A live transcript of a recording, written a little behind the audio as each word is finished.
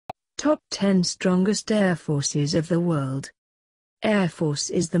Top 10 Strongest Air Forces of the World. Air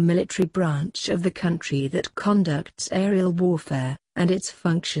Force is the military branch of the country that conducts aerial warfare, and its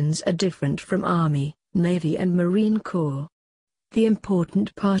functions are different from Army, Navy and Marine Corps. The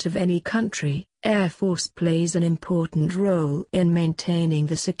important part of any country, Air Force plays an important role in maintaining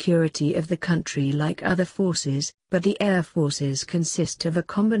the security of the country like other forces, but the Air Forces consist of a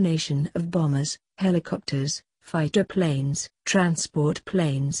combination of bombers, helicopters, fighter planes, transport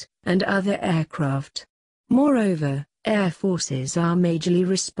planes, and other aircraft. Moreover, Air Forces are majorly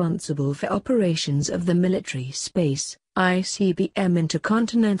responsible for operations of the military space, ICBM,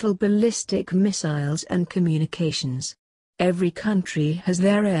 intercontinental ballistic missiles and communications. Every country has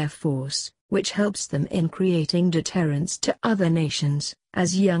their Air Force, which helps them in creating deterrence to other nations.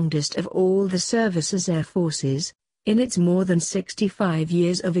 As youngest of all the service's Air Forces, in its more than 65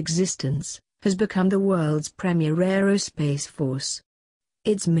 years of existence, has become the world's premier aerospace force.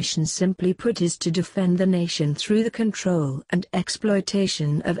 Its mission, simply put, is to defend the nation through the control and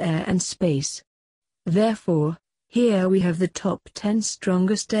exploitation of air and space. Therefore, here we have the top 10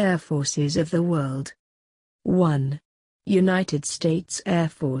 strongest air forces of the world. 1. United States Air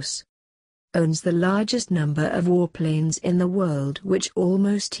Force. Owns the largest number of warplanes in the world, which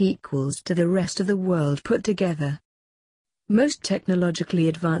almost equals to the rest of the world put together. Most technologically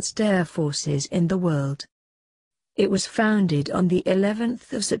advanced air forces in the world. It was founded on the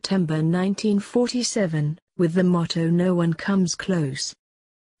 11th of September 1947, with the motto "No one comes close."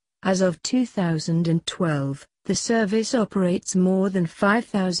 As of 2012, the service operates more than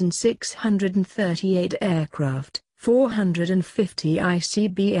 5,638 aircraft, 450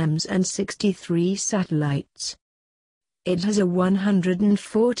 ICBMs and 63 satellites. It has a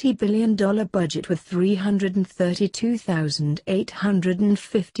 $140 billion budget with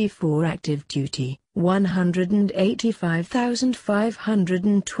 332,854 active duty,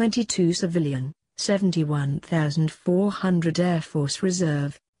 185,522 civilian, 71,400 Air Force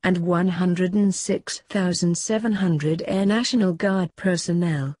Reserve, and 106,700 Air National Guard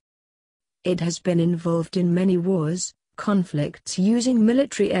personnel. It has been involved in many wars, conflicts using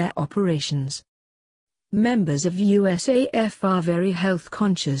military air operations. Members of USAF are very health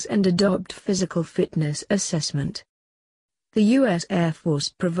conscious and adopt physical fitness assessment. The U.S. Air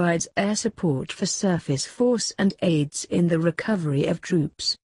Force provides air support for surface force and aids in the recovery of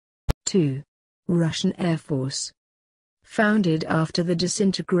troops. 2. Russian Air Force. Founded after the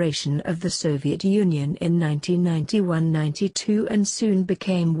disintegration of the Soviet Union in 1991-92 and soon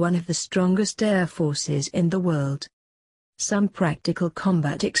became one of the strongest air forces in the world. Some practical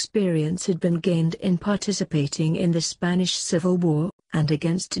combat experience had been gained in participating in the Spanish Civil War, and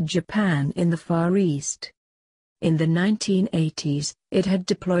against Japan in the Far East. In the 1980s, it had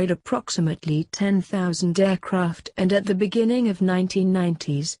deployed approximately 10,000 aircraft, and at the beginning of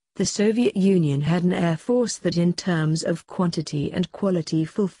 1990s, the Soviet Union had an air force that in terms of quantity and quality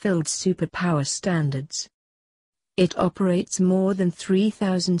fulfilled superpower standards. It operates more than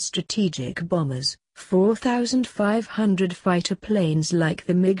 3,000 strategic bombers, 4,500 fighter planes like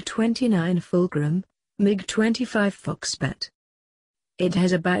the MiG-29 Fulcrum, MiG-25 Foxbat. It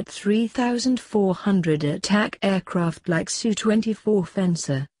has about 3,400 attack aircraft like Su-24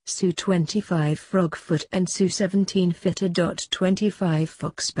 Fencer, Su-25 Frogfoot and Su-17 Fighter.25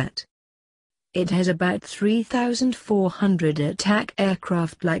 Foxbat. It has about 3,400 attack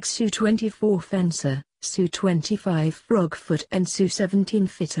aircraft like Su-24 Fencer, Su-25 Frogfoot and Su-17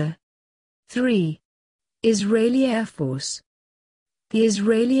 Fighter. 3. Israeli Air Force. The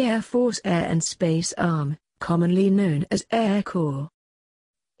Israeli Air Force Air and Space Arm, commonly known as Air Corps.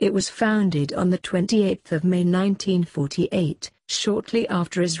 It was founded on the 28th of May 1948, shortly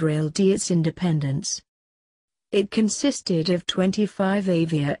after Israel gained its independence. It consisted of 25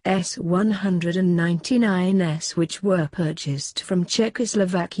 Avia S-199s which were purchased from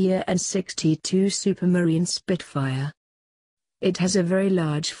Czechoslovakia and 62 Supermarine Spitfire. It has a very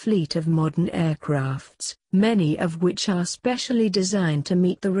large fleet of modern aircrafts, many of which are specially designed to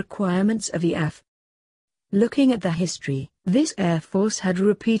meet the requirements of IAF. Looking at the history, this Air Force had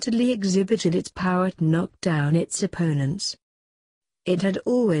repeatedly exhibited its power to knock down its opponents. It had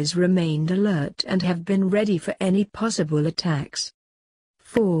always remained alert and have been ready for any possible attacks.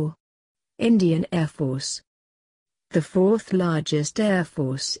 4. Indian Air Force. The fourth largest air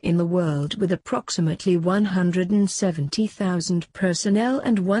force in the world with approximately 170,000 personnel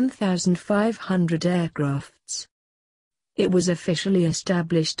and 1,500 aircrafts. It was officially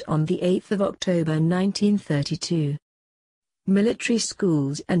established on the 8th of October 1932. Military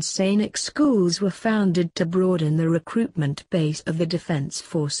schools and Sainik schools were founded to broaden the recruitment base of the defense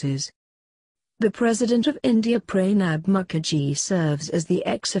forces. The President of India Pranab Mukherjee serves as the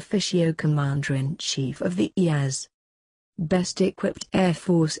ex officio Commander-in-Chief of the IAS. Best equipped air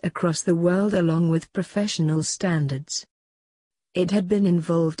force across the world along with professional standards. It had been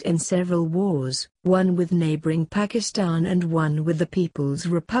involved in several wars, one with neighboring Pakistan and one with the People's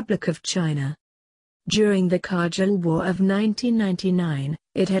Republic of China. During the Kargil War of 1999,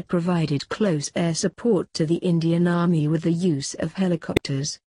 it had provided close air support to the Indian Army with the use of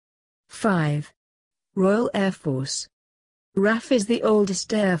helicopters. 5. Royal Air Force. RAF is the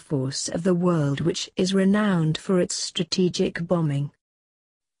oldest air force of the world, which is renowned for its strategic bombing.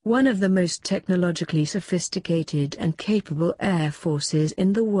 One of the most technologically sophisticated and capable air forces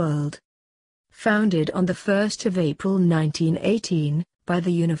in the world. Founded on the 1st of April 1918, by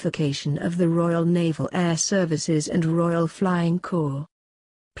the unification of the Royal Naval Air Services and Royal Flying Corps.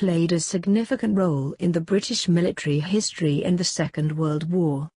 Played a significant role in the British military history in the Second World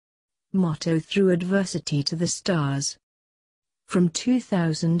War. Motto: through adversity to the stars. From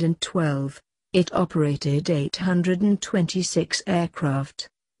 2012, it operated 826 aircraft,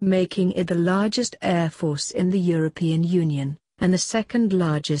 making it the largest air force in the European Union, and the second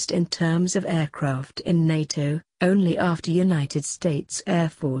largest in terms of aircraft in NATO, only after United States Air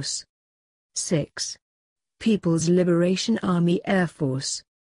Force. 6. People's Liberation Army Air Force.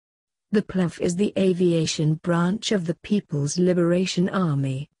 The PLAF is the aviation branch of the People's Liberation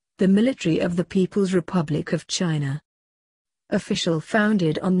Army, the military of the People's Republic of China. Official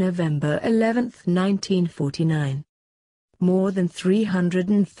founded on November 11, 1949. More than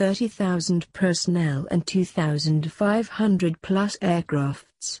 330,000 personnel and 2,500 plus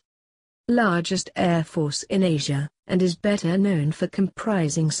aircrafts. Largest air force in Asia, and is better known for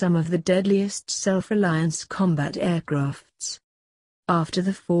comprising some of the deadliest self-reliance combat aircrafts. After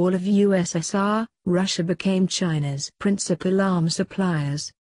the fall of USSR, Russia became China's principal arms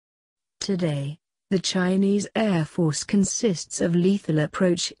suppliers. Today, the Chinese Air Force consists of lethal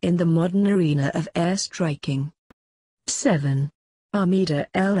approach in the modern arena of air striking. 7. Armada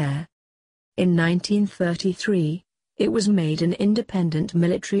L'Air. In 1933, it was made an independent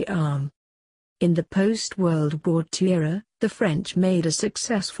military arm. In the post-World War II era, the French made a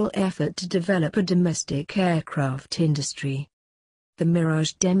successful effort to develop a domestic aircraft industry. The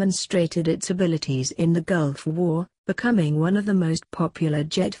Mirage demonstrated its abilities in the Gulf War, becoming one of the most popular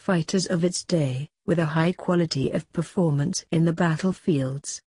jet fighters of its day, with a high quality of performance in the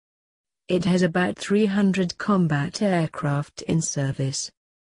battlefields. It has about 300 combat aircraft in service.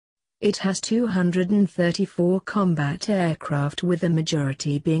 It has 234 combat aircraft, with the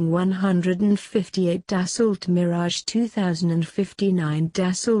majority being 158 Dassault Mirage 2000 and 59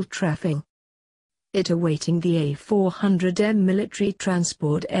 Dassault Rafale. It awaiting the A400M military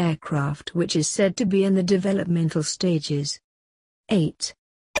transport aircraft, which is said to be in the developmental stages. 8.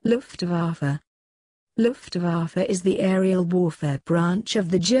 Luftwaffe. Luftwaffe is the aerial warfare branch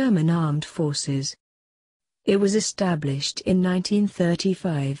of the German armed forces. It was established in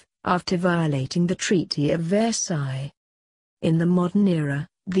 1935, after violating the Treaty of Versailles. In the modern era,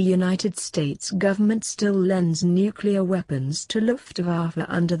 the United States government still lends nuclear weapons to Luftwaffe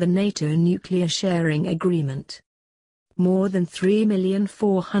under the NATO Nuclear Sharing Agreement. More than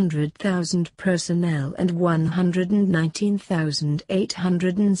 3,400,000 personnel and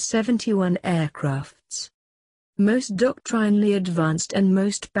 119,871 aircrafts. Most doctrinally advanced and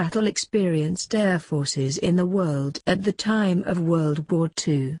most battle-experienced air forces in the world at the time of World War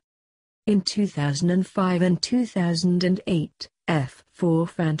II. In 2005 and 2008, F-4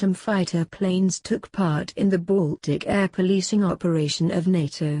 Phantom fighter planes took part in the Baltic air policing operation of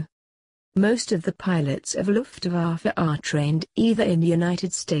NATO. Most of the pilots of Luftwaffe are trained either in the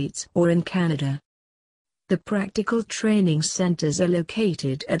United States or in Canada. The practical training centers are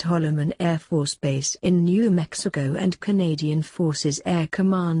located at Holloman Air Force Base in New Mexico and Canadian Forces Air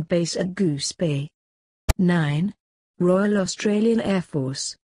Command Base at Goose Bay. 9. Royal Australian Air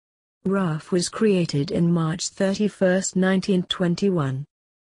Force. RAF was created in March 31, 1921.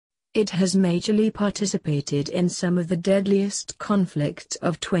 It has majorly participated in some of the deadliest conflicts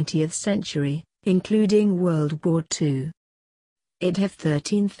of 20th century, including World War II. It has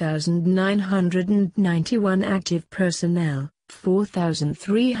 13,991 active personnel,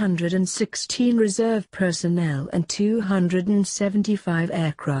 4,316 reserve personnel and 275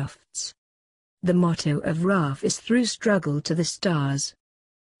 aircrafts. The motto of RAF is "Through Struggle to the Stars."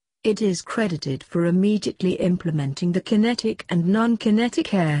 It is credited for immediately implementing the kinetic and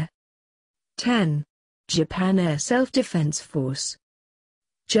non-kinetic air. 10. Japan Air Self-Defense Force.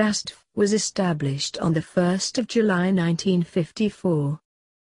 JASF was established on the 1st of July 1954.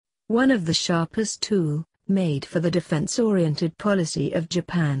 One of the sharpest tool, made for the defense-oriented policy of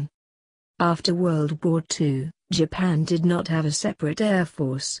Japan. After World War II, Japan did not have a separate air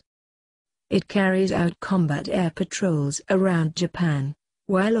force. It carries out combat air patrols around Japan,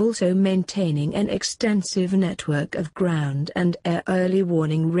 while also maintaining an extensive network of ground and air early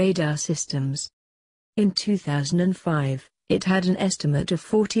warning radar systems. In 2005, it had an estimate of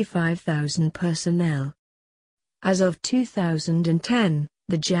 45,000 personnel. As of 2010,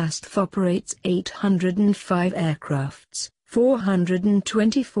 the JASTF operates 805 aircrafts,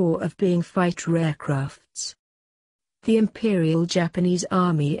 424 of being fighter aircrafts. The Imperial Japanese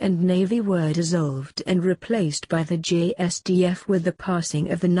Army and Navy were dissolved and replaced by the JSDF with the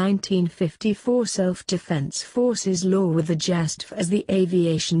passing of the 1954 Self-Defense Forces Law with the JASTF as the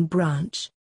aviation branch.